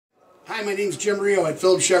Hi, my name's Jim Rio at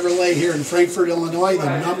Phillips Chevrolet here in Frankfort, Illinois, the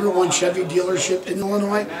 #1 Chevy dealership in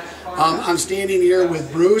Illinois. I'm standing here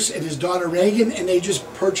with Bruce and his daughter Reagan, and they just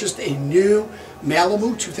purchased a new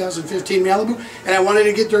Malibu, 2015 Malibu, and I wanted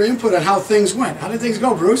to get their input on how things went. How did things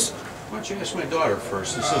go, Bruce? Why don't you ask my daughter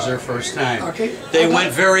first? This is their first time. Okay. They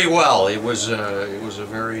went very well. It was a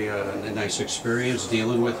very nice experience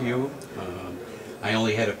dealing with you. I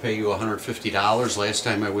only had to pay you $150. Last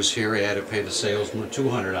time I was here, I had to pay the salesman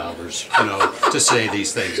 $200, to say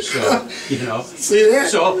these things. So, See that?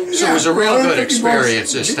 So it was a real good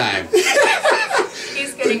experience this time.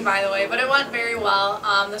 He's kidding, by the way, but it went very well.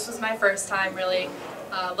 This was my first time really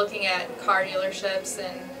looking at car dealerships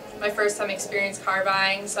and my first time experience car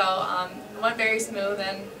buying. So it went very smooth,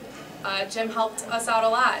 and Jim helped us out a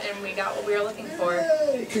lot, and we got what we were looking for.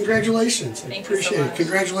 Yay, congratulations. Thank Appreciate you so it. much.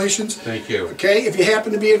 Congratulations. Thank you. Okay, if you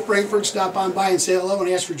happen to be at Frankfort, stop on by and say hello and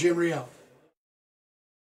ask for Jim Rio.